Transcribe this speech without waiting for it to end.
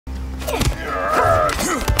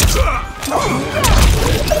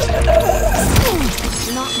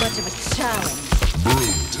Not much of a challenge.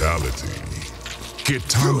 Brutality.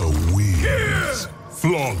 Kitana wins.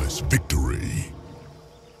 Flawless victory.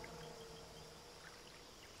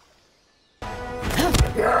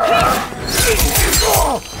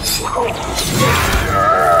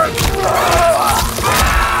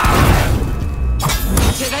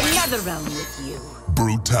 To the nether realm with you.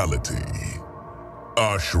 Brutality.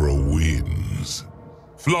 Ashrah wins.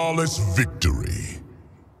 Flawless victory.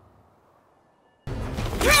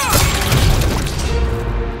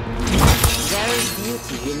 There's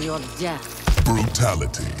beauty in your death.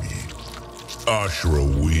 Brutality. Ashrah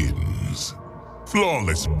wins.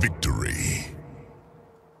 Flawless victory.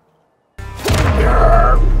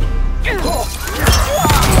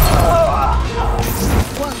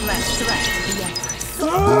 One last threat to the Empress.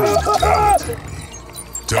 Brutality.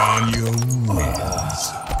 Tanya wins.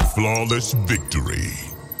 Flawless victory.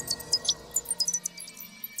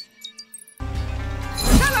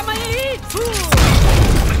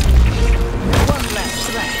 One last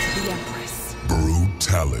threat to the Empress.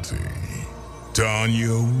 Brutality.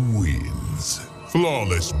 Tanya wins.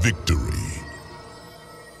 Flawless victory.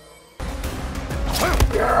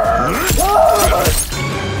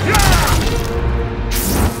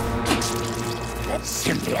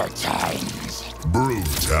 Simpler times.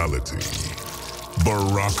 Brutality.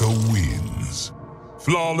 Baraka wins.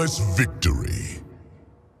 Flawless victory.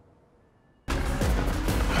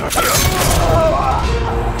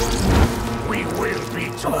 We will be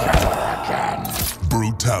together again.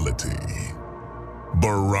 Brutality.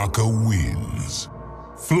 Baraka wins.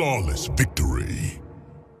 Flawless victory.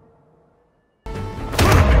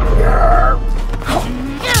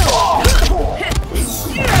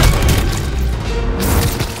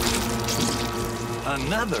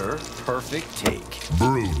 Another perfect take.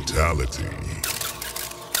 Brutality.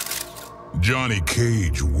 Johnny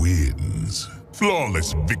Cage wins.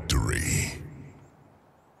 Flawless victory.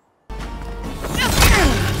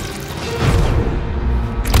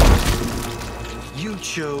 You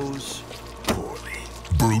chose poorly.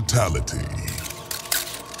 Brutality.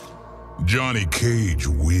 Johnny Cage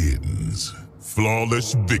wins.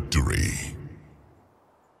 Flawless victory.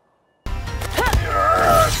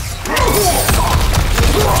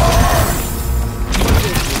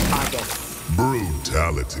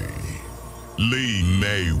 Brutality. Lee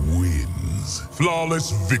May wins.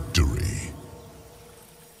 Flawless victory.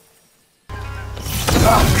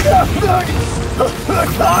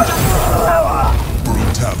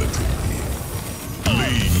 Brutality.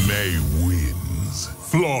 Lee May wins.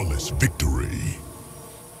 Flawless victory.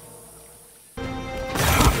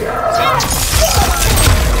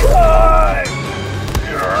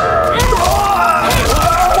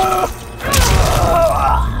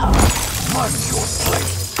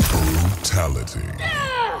 Brutality.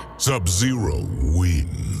 Sub-Zero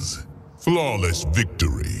wins. Flawless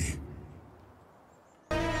victory.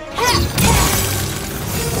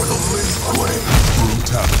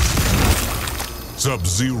 Brutality.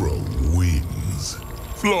 Sub-Zero wins.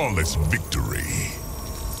 Flawless victory.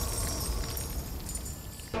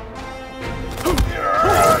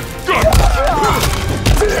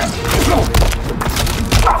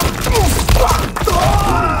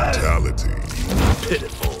 Brutality.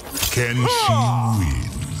 Pitiful. Kenshi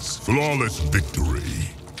wins. Flawless victory.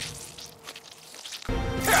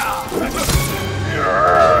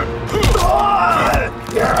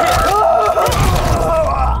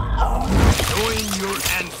 Join your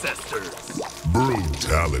ancestors.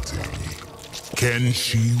 Brutality.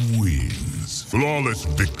 Kenshi wins. Flawless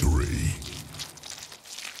victory.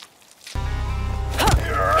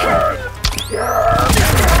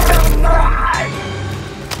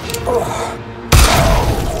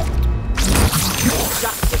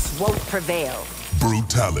 Justice won't prevail.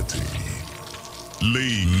 Brutality.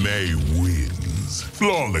 Lee May wins.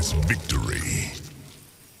 Flawless victory.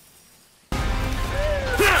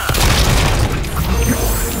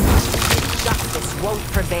 Justice won't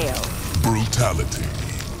prevail. Brutality.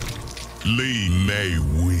 Lee May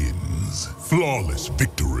wins. Flawless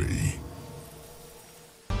victory.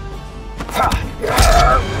 Brutality.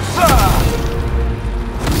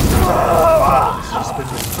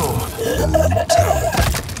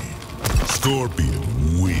 Scorpion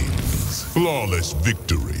wins. Flawless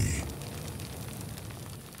victory.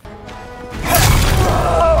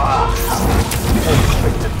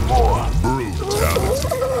 Brutality.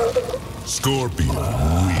 Scorpion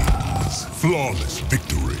wins. Flawless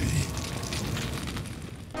victory.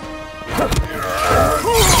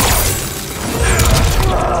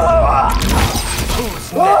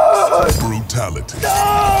 Brutality.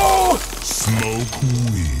 No! Smoke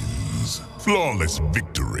wins. Flawless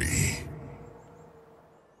victory.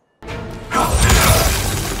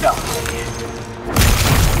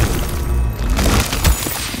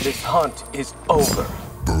 This hunt is over.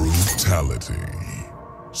 Brutality.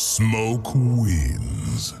 Smoke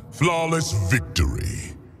wins. Flawless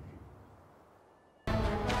victory.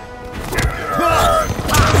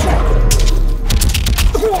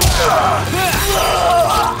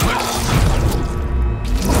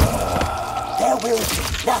 There will be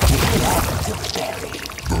nothing left to bury.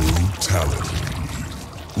 Brutality.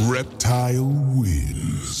 Reptile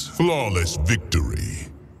wins. Flawless victory.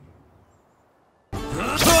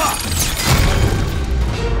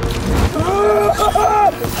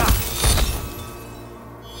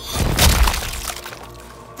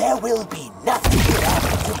 There will be nothing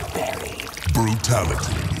left to bury.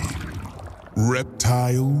 Brutality.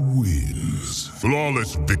 Reptile wins.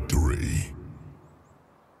 Flawless victory.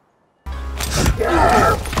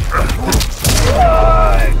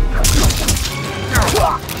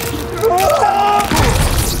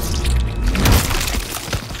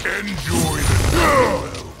 Enjoy the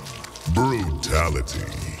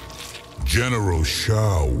Brutality. General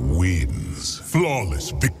Shao wins.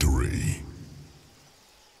 Flawless victory.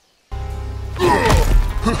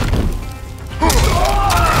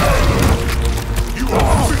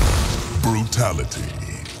 Brutality.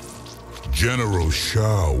 General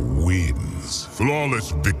Shao wins.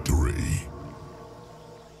 Flawless victory.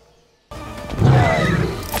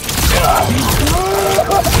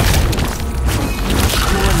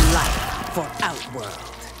 Your life for Outworld.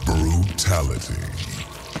 Brutality.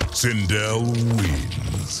 Sindel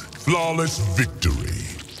wins. Flawless victory.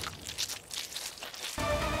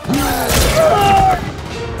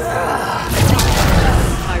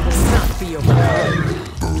 I will not be overruled.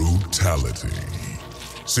 Brutality.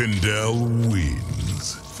 Sindel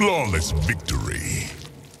wins. Flawless victory.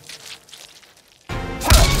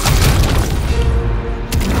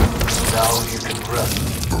 Now you can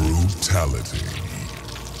rest. Brutality.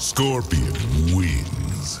 Scorpion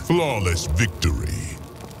wins. Flawless victory.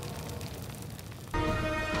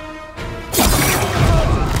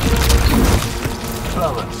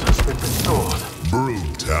 Balance has been restored.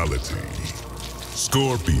 Brutality.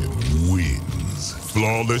 Scorpion wins.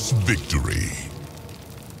 Flawless victory.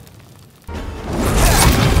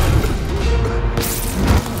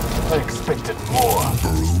 I expected more.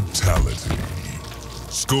 Brutality.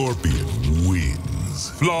 Scorpion wins.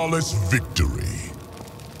 Flawless victory.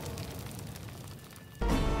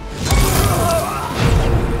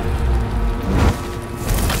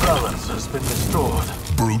 Balance has been restored.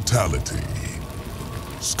 Brutality.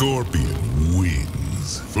 Scorpion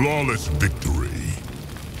wins. Flawless victory.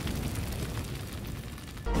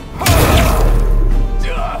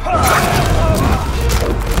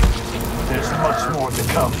 There's much more to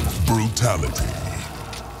come. Brutality.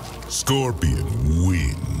 Scorpion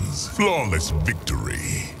wins. Flawless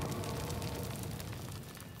victory.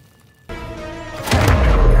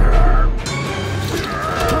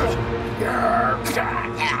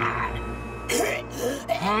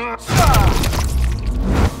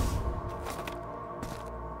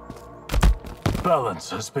 Balance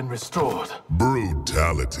has been restored.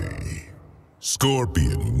 Brutality.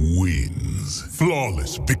 Scorpion wins.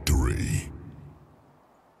 Flawless victory.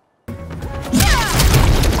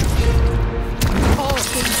 All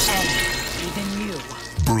things end, even you.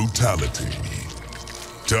 Brutality.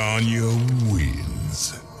 Tanya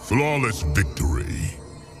wins. Flawless victory.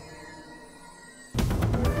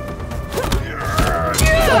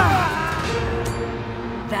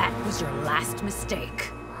 That was your last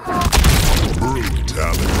mistake.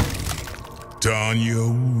 Brutality. Tanya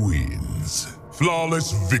wins.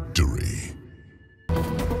 Flawless victory.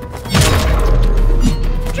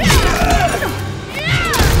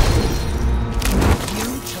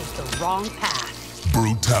 You chose the wrong path.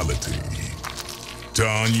 Brutality.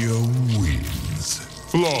 Tanya wins.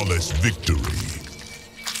 Flawless victory.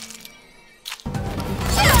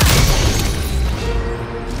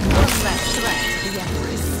 One less threat to the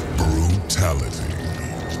Empress. Brutality.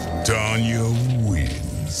 Tanya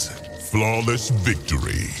wins. Flawless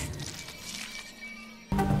victory.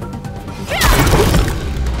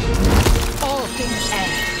 All things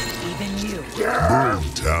end, even you.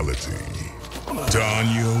 Brutality.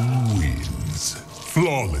 Tanya wins.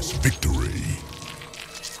 Flawless victory.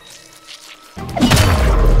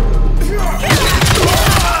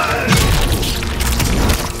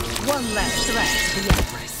 One less threat to the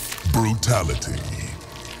Empress. Brutality.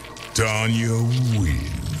 Tanya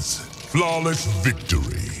wins. Flawless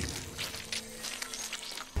victory.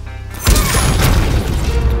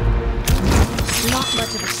 Not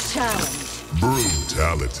much of a challenge.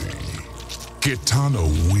 Brutality. Kitana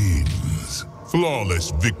wins.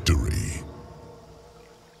 Flawless victory.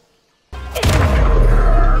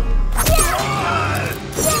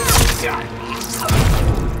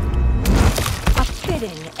 A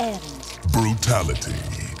fitting end. Brutality.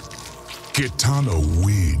 Kitana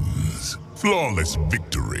wins. Flawless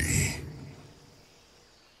victory.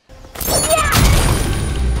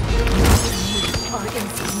 Are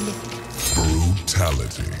insignificant.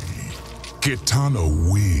 Brutality. Kitana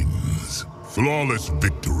wins. Flawless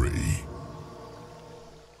victory.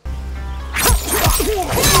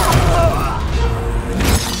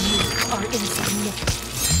 Are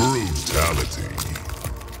insignificant. Brutality.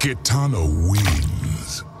 Kitana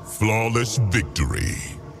wins. Flawless victory.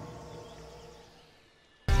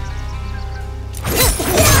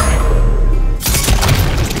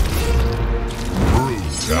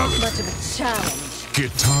 Not much of a challenge.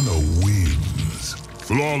 Kitana wins.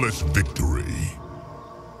 Flawless victory.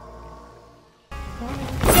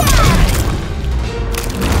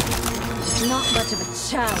 Not much of a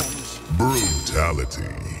challenge.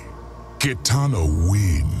 Brutality. Kitana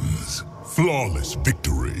wins. Flawless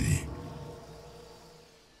victory.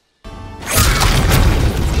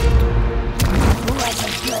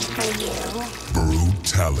 Wasn't good for you.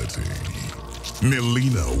 Brutality.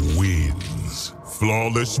 Mileena wins.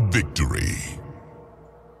 Flawless victory.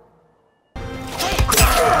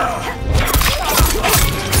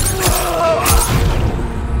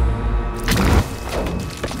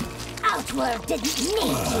 Outworld didn't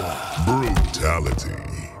need you. Brutality.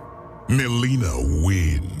 Mileena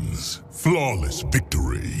wins. Flawless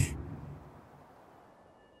victory.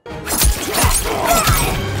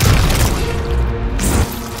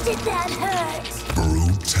 Did that hurt?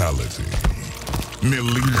 Brutality.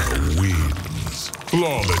 Mileena wins.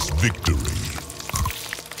 Flawless victory.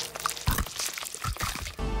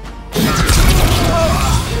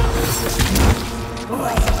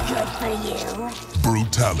 Wasn't good for you.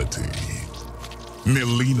 Brutality.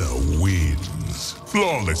 Mileena wins.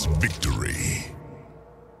 Flawless victory.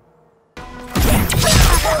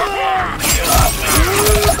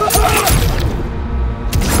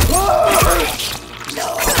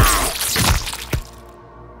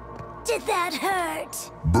 Did that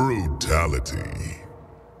hurt? Brutality.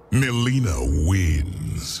 Mileena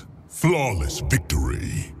wins. Flawless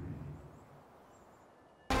victory.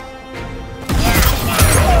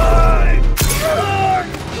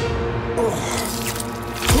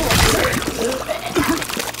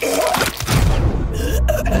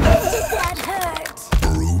 That hurt.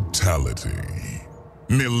 Brutality.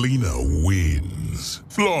 Mileena wins.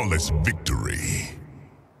 Flawless victory.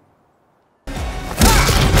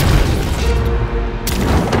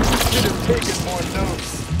 Should have taken more notes.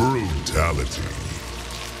 Brutality.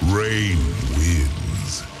 Rain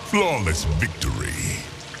wins. Flawless victory.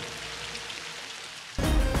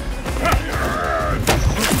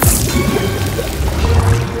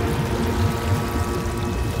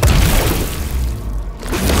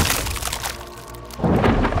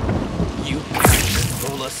 You can't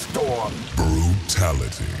control a storm.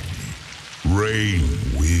 Brutality. Rain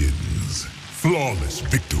wins. Flawless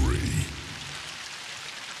victory.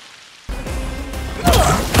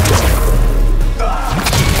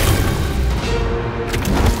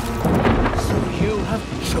 So you have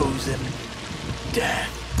chosen death.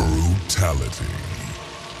 Brutality.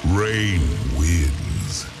 Rain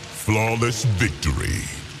wins. Flawless victory.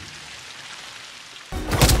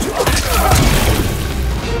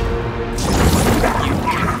 You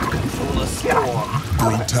can't control a storm.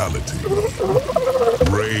 Brutality.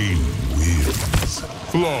 Rain wins.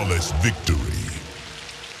 Flawless victory.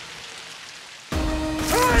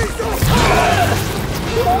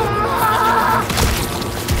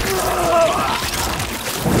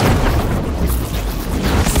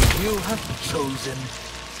 You have chosen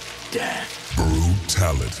death.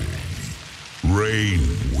 Brutality. Rain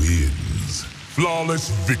wins. Flawless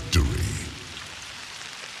victory.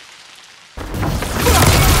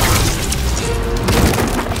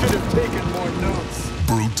 Should have taken more notes.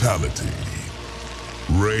 Brutality.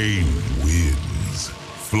 Rain wins.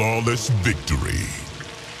 Flawless victory.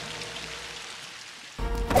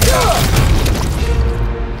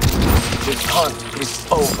 This hunt is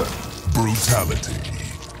over. Brutality.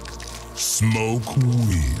 Smoke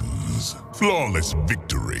wins. Flawless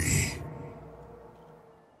victory.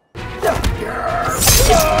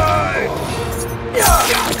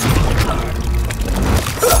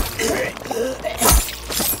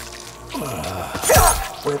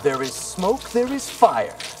 Where there is smoke, there is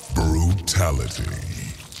fire. Brutality.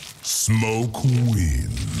 Smoke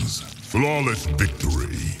wins. Flawless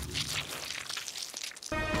victory.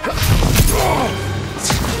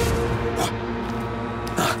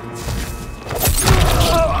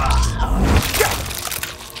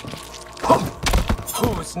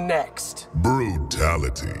 Who's next?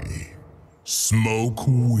 Brutality. Smoke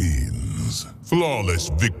wins. Flawless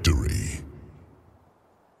victory.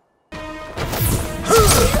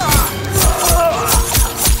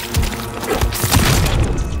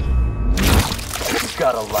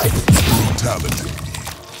 Got a light. Brutality.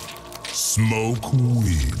 Smoke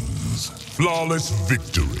wins. Flawless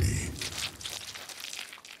victory.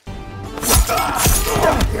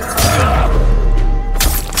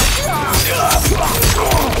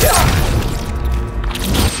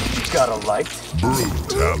 Got a light.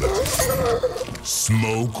 Brutality.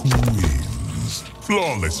 Smoke wins.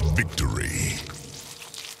 Flawless victory.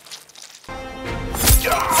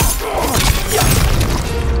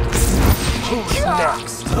 Who's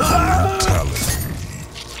next? Brutality.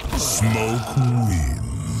 Smoke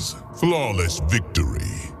wins. Flawless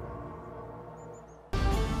victory.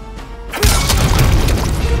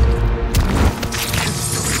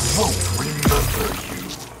 Won't remember you.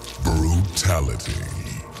 Brutality.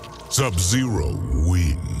 Sub-Zero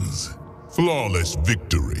wins. Flawless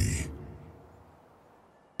victory.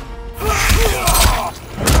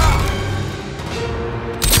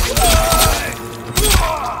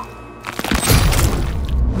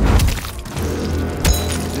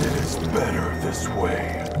 It is better this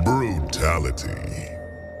way. Brutality.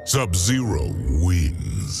 Sub-Zero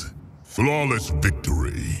wins. Flawless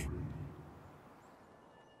victory.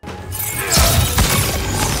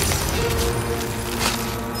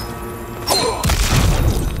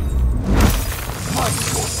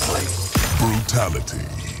 Brutality.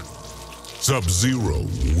 Sub-Zero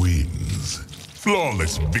wins.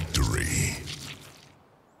 Flawless victory.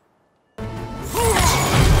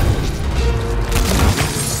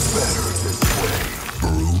 Better this way.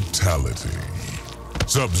 Brutality.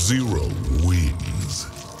 Sub-Zero wins.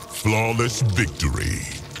 Flawless victory.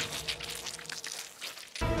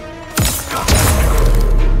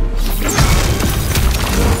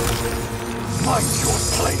 Find your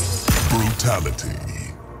place. Brutality.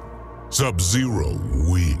 Sub-Zero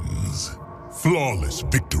wins. Flawless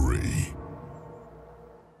victory.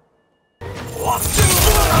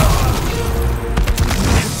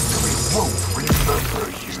 History won't remember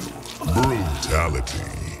you. Brutality.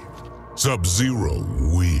 Sub-Zero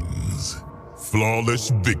wins. Flawless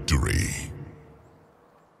victory.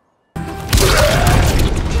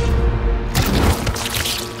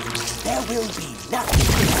 There will be nothing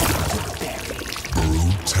left to bury.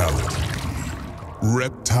 Brutality.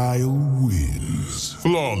 Reptile wins.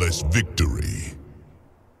 Flawless victory.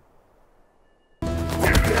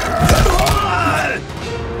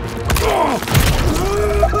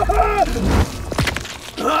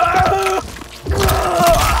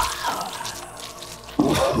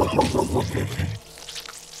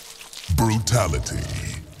 Brutality.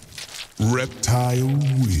 Reptile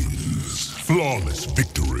wins. Flawless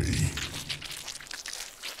victory.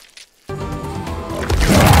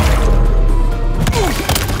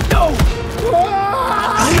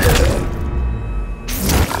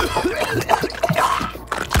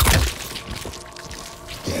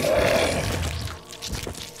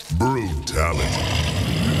 Brutality.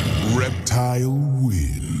 Reptile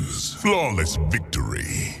wins. Flawless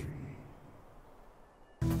victory.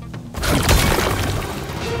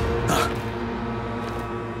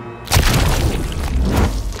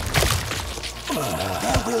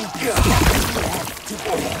 There will be nothing left to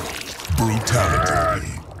bury.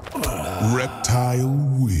 Brutality. Reptile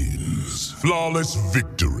wins. Flawless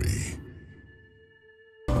victory.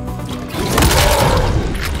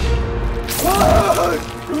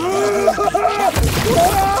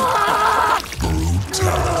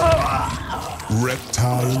 Brutality.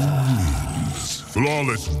 Reptile wins.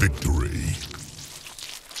 Flawless victory.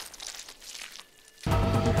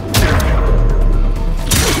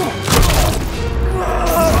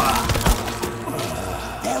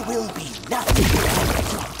 There will be nothing left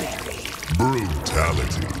to bury.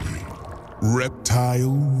 Brutality.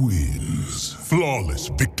 Reptile wins. Flawless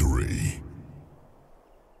victory.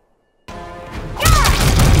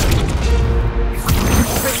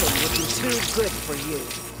 Prison would be too good for you.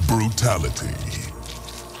 Brutality.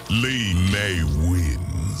 Lee May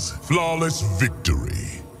wins. Flawless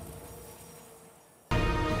victory.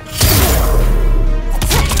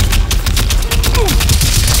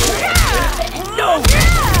 No!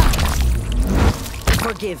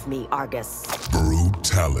 Forgive me, Argus.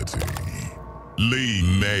 Brutality. Lee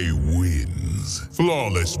May wins.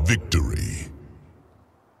 Flawless victory.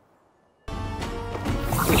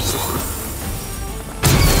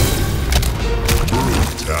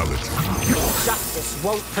 Brutality. Justice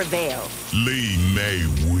won't prevail. Lee May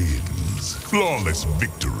wins. Flawless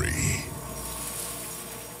victory.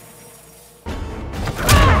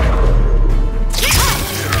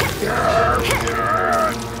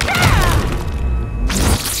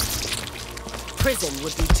 Poison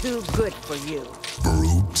would be too good for you.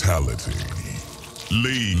 Brutality.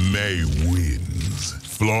 Li Mei wins.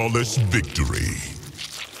 Flawless victory.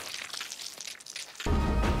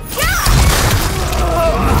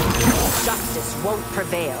 Justice won't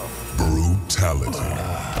prevail. Brutality.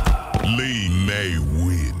 Li Mei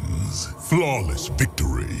wins. Flawless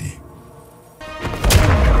victory.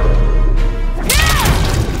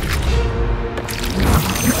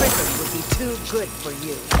 Prison would be too good for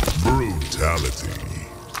you. Brutality.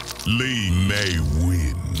 Li Mei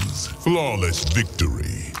wins. Flawless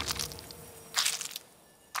victory.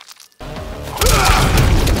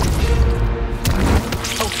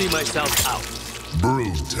 I'll see myself out.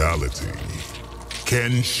 Brutality.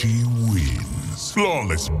 Kenshi wins.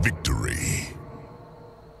 Flawless victory.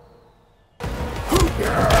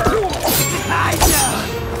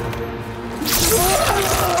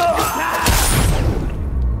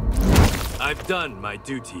 I've done my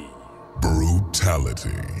duty.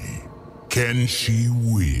 Brutality. Kenshi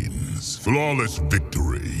wins. Flawless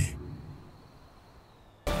victory.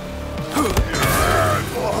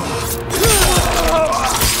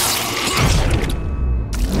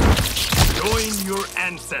 Join your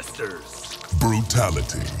ancestors.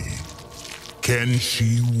 Brutality.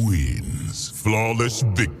 Kenshi wins. Flawless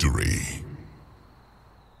victory.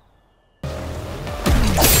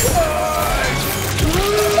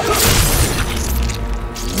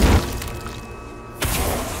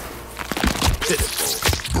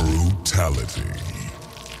 Brutality.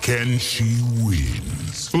 Kenshi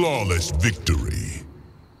wins. Flawless victory.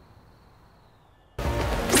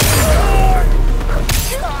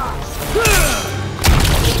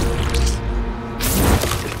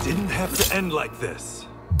 It didn't have to end like this.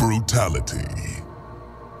 Brutality.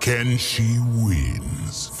 Kenshi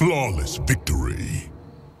wins. Flawless victory.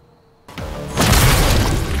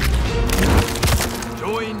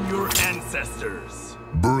 Join your ancestors.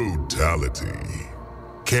 Brutality.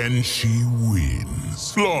 Kenshi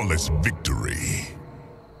wins. Flawless victory.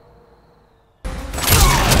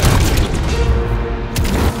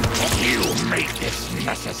 You make this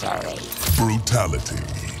necessary. Brutality.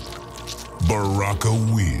 Baraka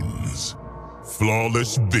wins.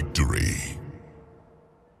 Flawless victory.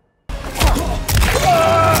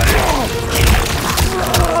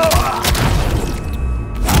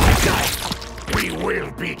 We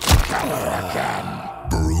will be together again.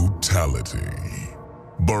 Brutality.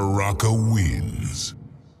 Baraka wins.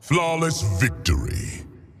 Flawless victory.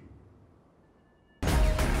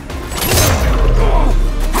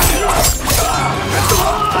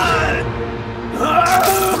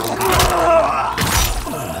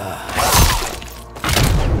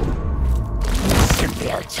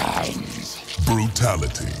 Simpler times.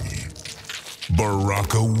 Brutality.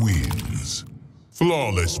 Baraka wins.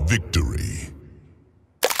 Flawless victory.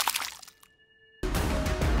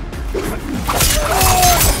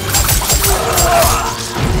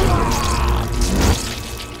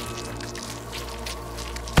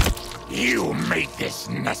 You make this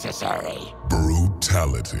necessary.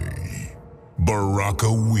 Brutality.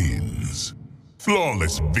 Baraka wins.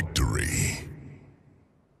 Flawless victory.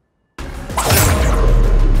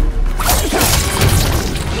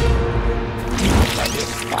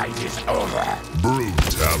 This fight is over.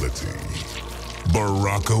 Brutality.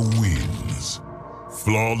 Baraka wins.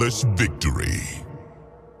 Flawless victory.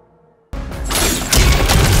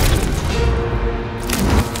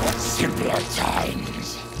 Simpler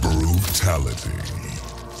times. Brutality.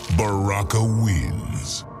 Baraka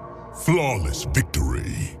wins. Flawless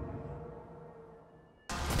victory.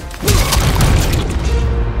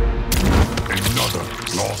 Another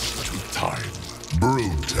loss to time.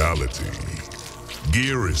 Brutality.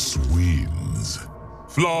 Geras wins.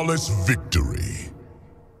 Flawless victory.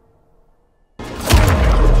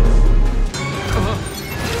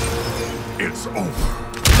 It's over.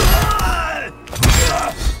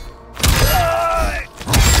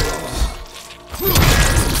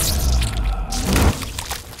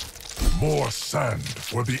 More sand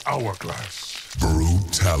for the hourglass.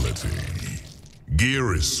 Brutality.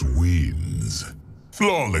 Geras wins.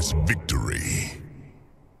 Flawless victory.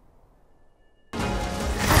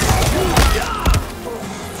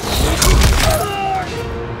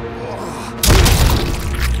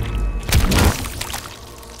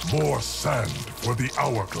 More sand for the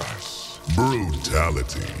hourglass.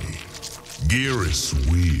 Brutality. Geras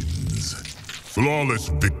wins. Flawless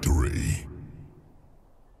victory.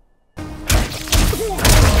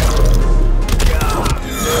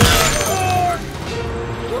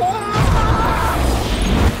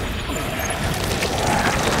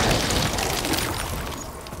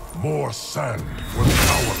 More sand for the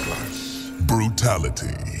hourglass.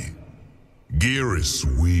 Brutality. Geras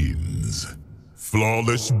wins.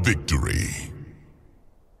 Flawless victory.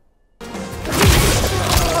 More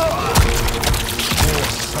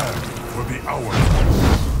sand for the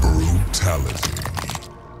hourglass. Brutality.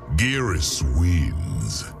 Geras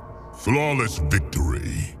wins. Flawless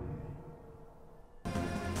victory.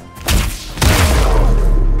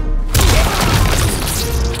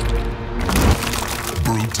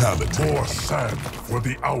 Brutality. More sand for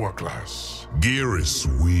the hourglass. Geras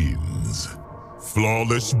wins.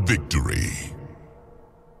 Flawless victory.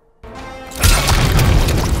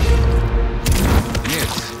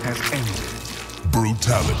 It has ended.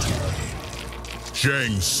 Brutality.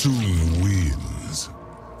 Shang Tsung wins.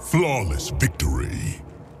 Flawless victory.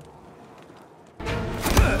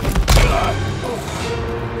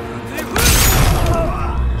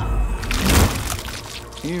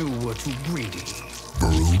 You were too greedy.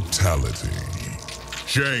 Brutality.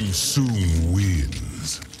 Shang Tsung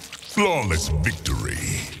wins. Flawless victory.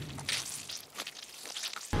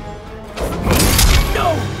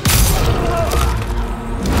 No!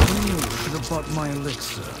 You should have bought my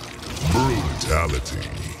elixir. Brutality.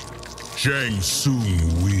 Shang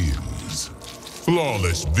Tsung wins.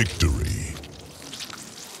 Flawless victory.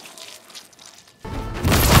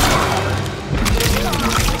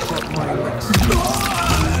 Bought my elixir.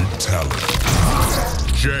 Brutality.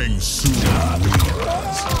 Shang Tsung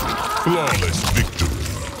wins. Flawless victory.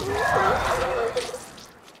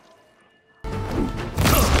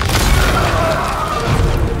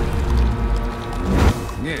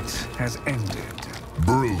 It has ended.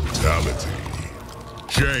 Brutality.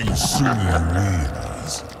 Shang Tsung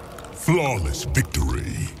wins. Flawless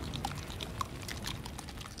victory.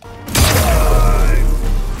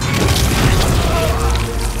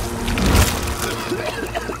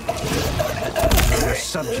 You're a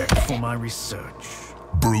subject for my research.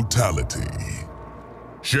 Brutality.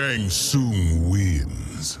 Shang Tsung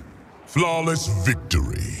wins. Flawless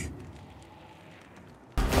victory.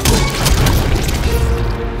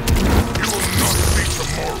 You will not see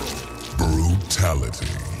tomorrow.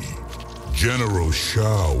 Brutality. General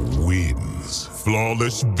Shao wins.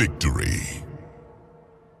 Flawless victory.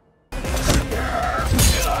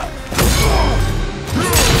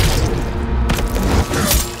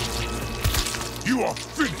 You are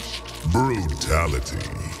finished. Brutality.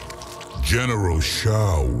 General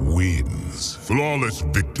Shao wins. Flawless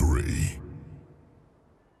victory.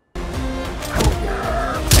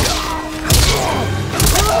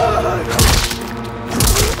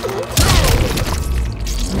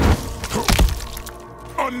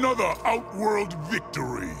 Another outworld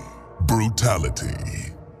victory.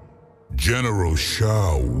 Brutality. General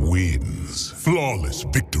Shao wins. Flawless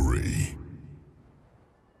victory.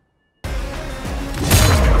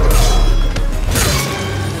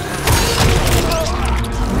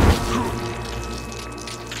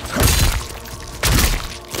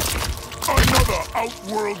 Another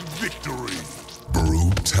outworld victory.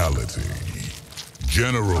 Brutality.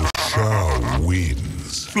 General Shao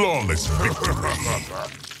wins. Flawless victory.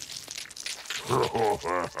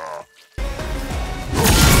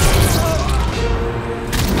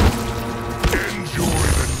 Enjoy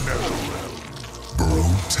the Netherrealm.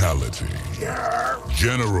 Brutality.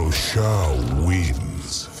 General Shao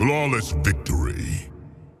wins. Flawless victory.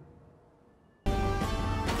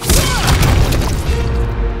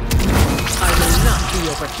 I will not be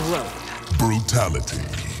overthrown. Brutality.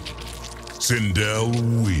 Sindel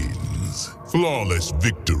wins. Flawless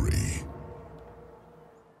victory.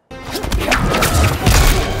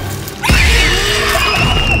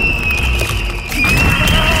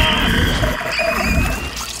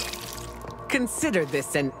 Consider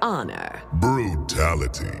this an honor.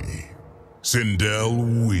 Brutality. Sindel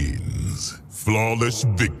wins. Flawless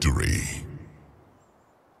victory.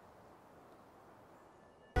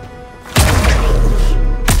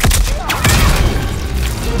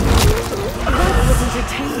 That was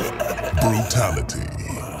entertaining. Brutality.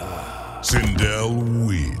 Sindel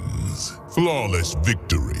wins. Flawless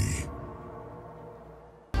victory.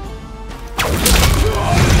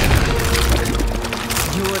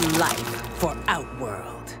 Your life for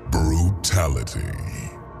Outworld. Brutality.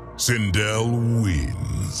 Sindel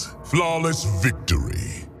wins. Flawless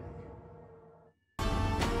victory.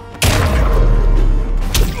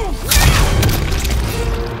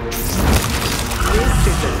 This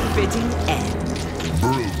is a fitting end.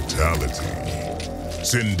 Brutality.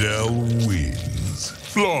 Sindel wins.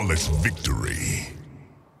 Flawless victory.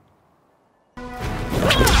 Your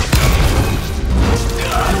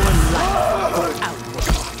life for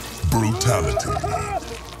Outworld. Brutality.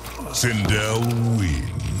 Sindel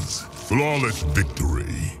wins. Flawless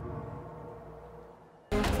victory.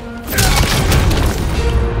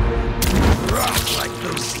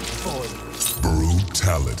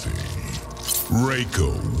 Brutality.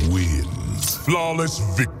 Reiko wins. Flawless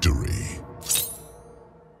victory.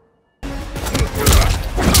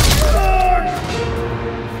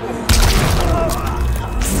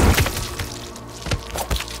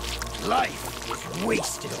 Life was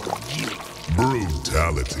wasted on you.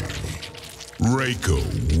 Brutality. Reiko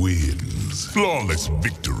wins. Flawless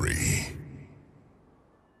victory.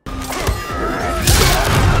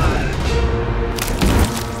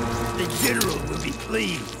 The general will be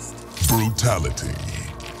pleased. Brutality.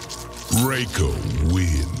 Reiko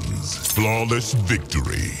wins. Flawless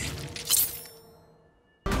victory.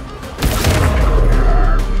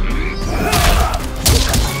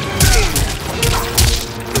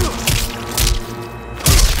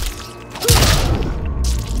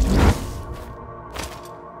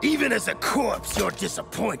 Even as a corpse, you're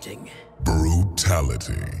disappointing.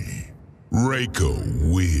 Brutality. Reiko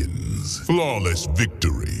wins. Flawless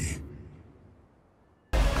victory.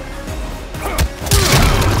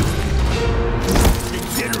 The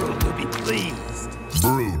general will be pleased.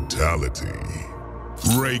 Brutality.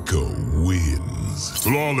 Reiko wins.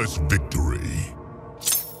 Flawless victory.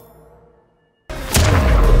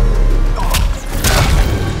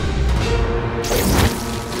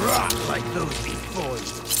 Rot like those before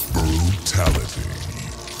you. Brutality.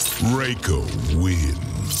 Reiko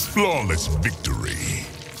wins. Flawless victory.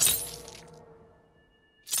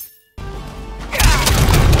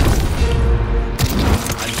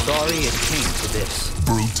 I'm sorry it came to this.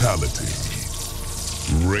 Brutality.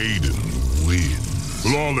 Raiden wins.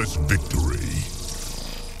 Flawless victory.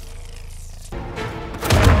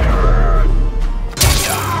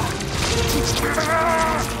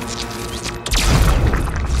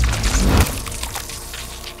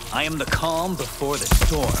 I am the calm before the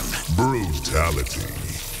storm. Brutality.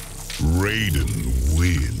 Raiden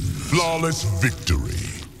wins. Flawless victory.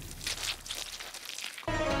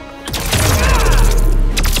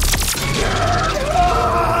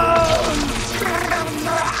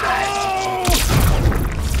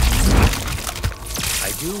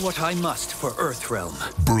 I do what I must for Earthrealm.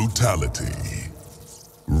 Brutality.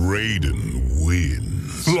 Raiden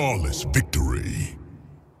wins. Flawless victory.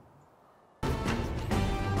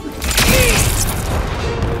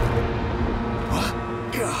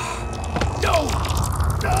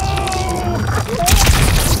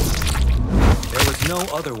 There was no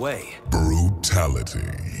other way. Brutality.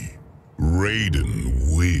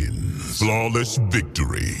 Raiden wins. Flawless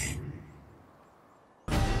victory.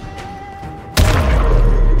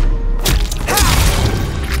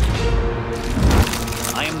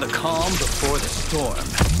 I am the calm before the storm.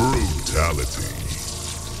 Brutality.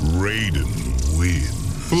 Raiden wins.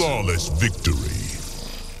 Flawless victory.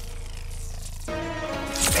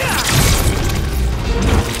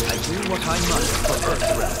 I do what I must for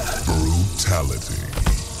Earthrealm. Brutality.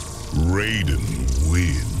 Raiden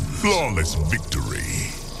wins. Flawless victory.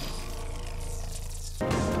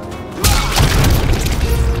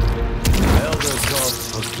 Elder gods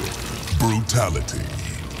forgive. Brutality.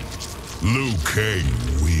 Liu Kang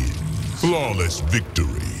wins. Flawless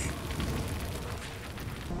victory.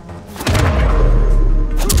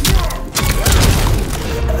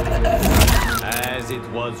 As it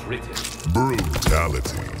was written.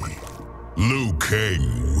 Brutality. Liu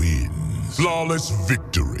Kang wins. Flawless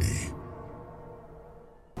victory.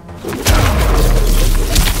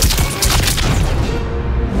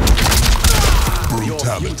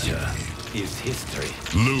 Brutality. Your future is history.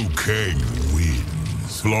 Liu Kang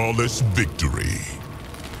wins. Flawless victory.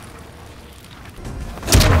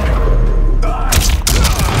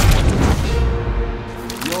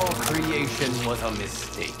 Your creation was a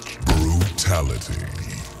mistake. Brutality.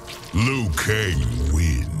 Liu Kang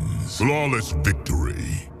wins. Flawless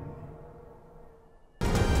victory.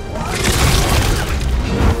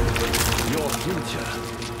 Your future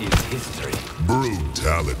is history.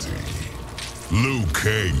 Brutality. Liu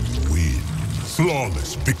Kang wins.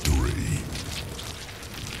 Flawless victory.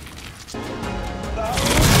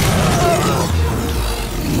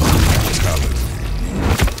 Brutality.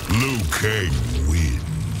 Liu Kang wins.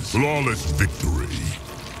 Flawless victory.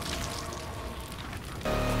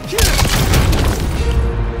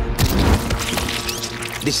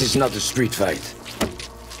 This is not a street fight.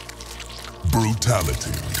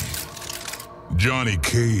 Brutality. Johnny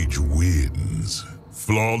Cage wins.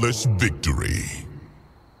 Flawless victory.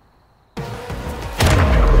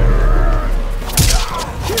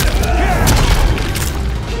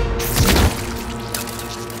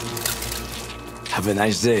 Have a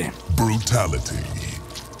nice day. Brutality.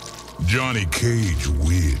 Johnny Cage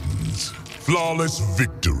wins. Flawless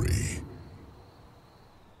victory.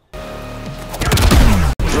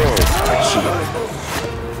 Bro,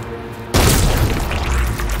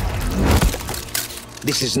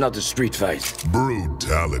 This is not a street fight.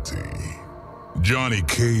 Brutality. Johnny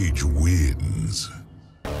Cage wins.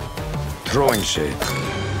 Throwing shade.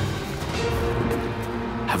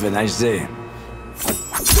 Have a nice day.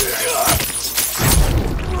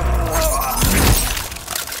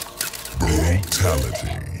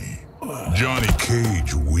 Brutality. Johnny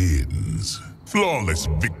Cage wins. Flawless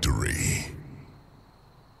victory.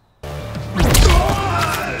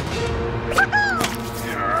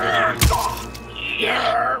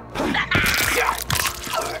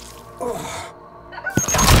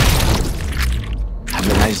 Have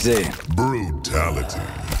a nice day. Brutality.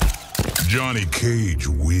 Johnny Cage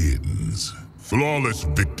wins. Flawless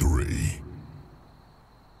victory.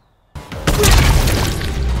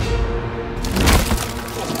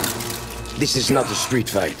 This is not a street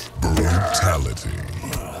fight. Brutality.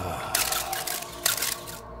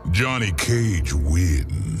 Johnny Cage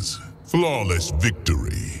wins. Flawless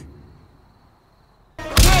victory.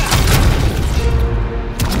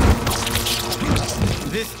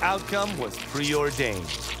 This outcome was preordained.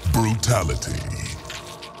 Brutality.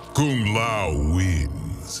 Kung Lao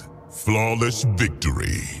wins. Flawless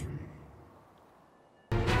victory.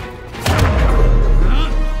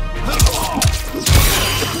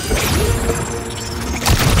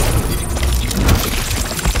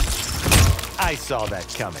 I saw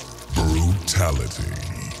that coming. Brutality.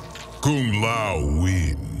 Kung Lao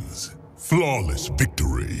wins. Flawless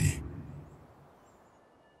victory.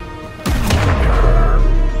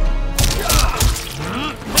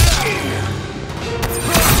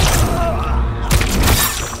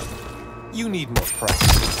 You need more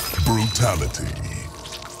practice. Brutality.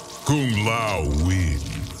 Kung Lao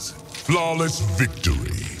wins. Flawless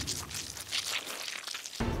victory.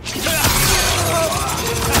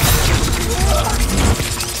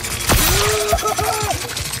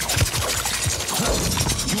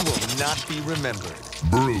 You will not be remembered.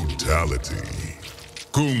 Brutality.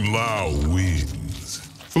 Kung Lao wins.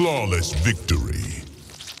 Flawless victory.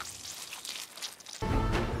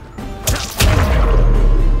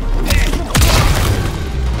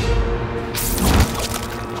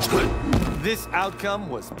 This outcome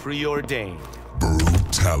was preordained.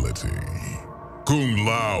 Brutality. Kung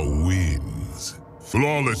Lao wins.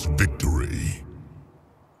 Flawless victory.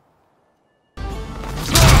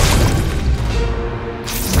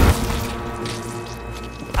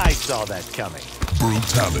 I saw that coming.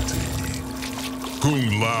 Brutality.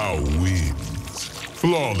 Kung Lao wins.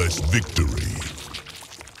 Flawless victory.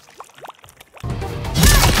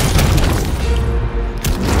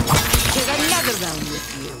 Take another round with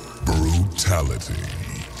you. Brutality.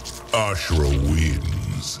 Ashrah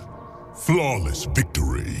wins. Flawless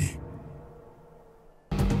victory.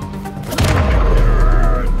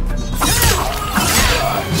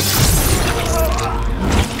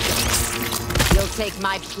 You'll take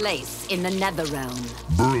my place in the nether realm.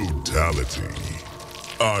 Brutality.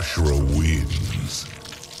 Ashrah wins.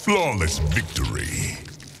 Flawless victory.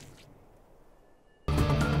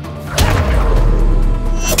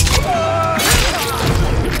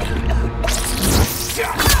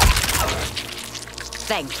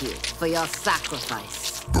 Thank you for your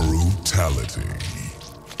sacrifice. Brutality.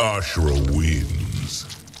 Ashrah wins.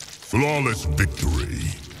 Flawless victory.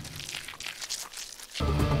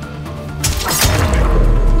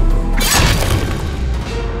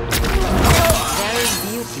 There is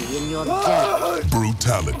beauty in your death.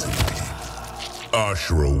 Brutality.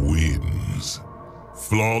 Ashrah wins.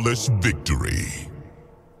 Flawless victory.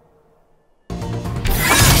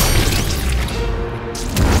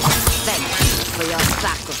 Thank you for your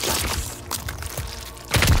sacrifice.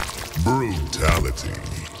 Brutality.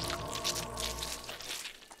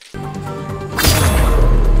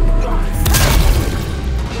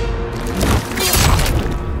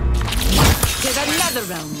 Take another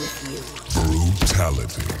round with you.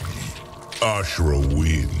 Brutality. Ashrah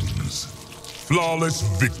wins. Flawless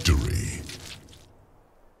victory.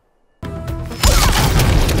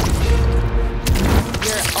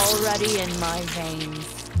 You're already in my veins.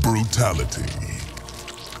 Brutality.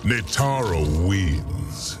 Nitara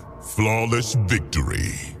wins. Flawless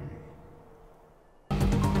victory.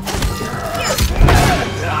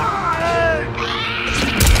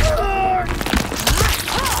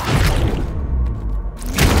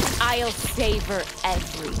 I'll savor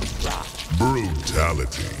every drop.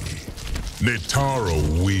 Brutality. Nitara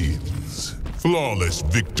wins. Flawless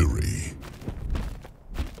victory.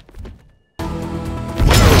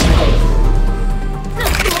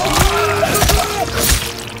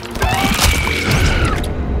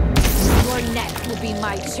 Your neck will be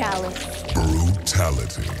my chalice.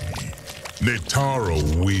 Brutality. Nitara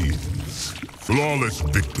wins. Flawless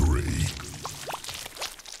victory.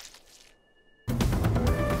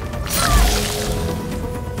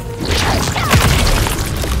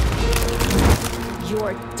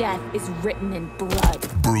 Your death is written in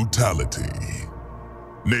blood. Brutality.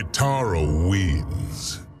 Nitara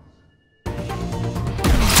wins.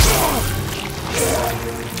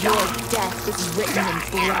 Your death is written in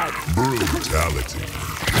blood. Brutality.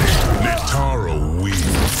 Nitara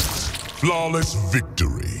wins. Flawless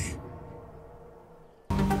victory.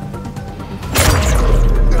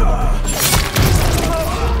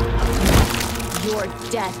 Your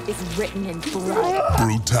death is written in blood.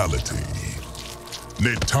 Brutality.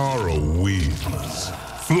 Nitara wins.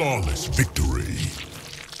 Flawless victory.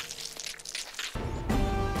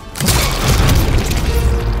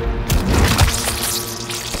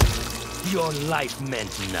 Your life meant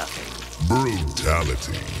nothing.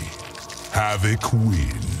 Brutality. Havik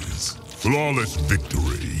wins. Flawless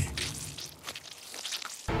victory.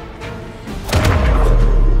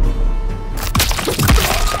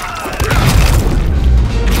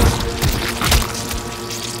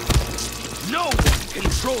 No one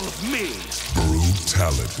controls me.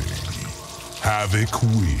 Brutality. Havik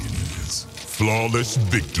wins. Flawless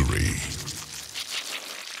victory.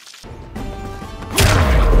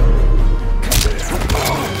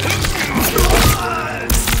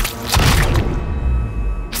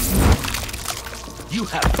 You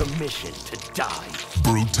have permission to die.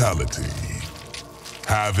 Brutality.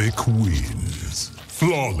 Havik wins.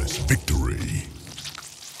 Flawless victory.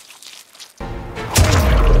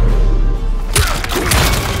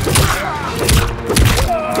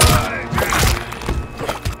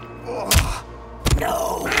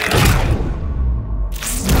 No.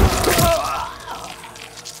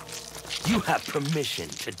 You have permission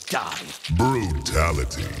to die.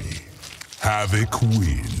 Brutality. Havik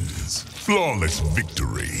wins. Flawless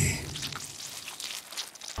victory.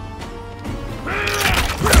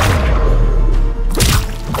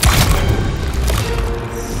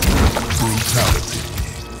 Brutality.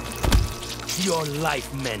 Your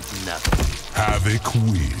life meant nothing. Havik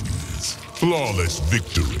wins. Flawless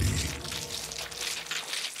victory.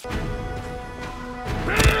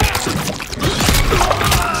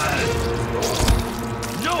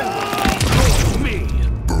 No one controls me.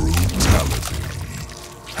 Brutality.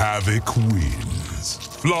 Havik wins.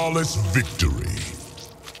 Flawless victory.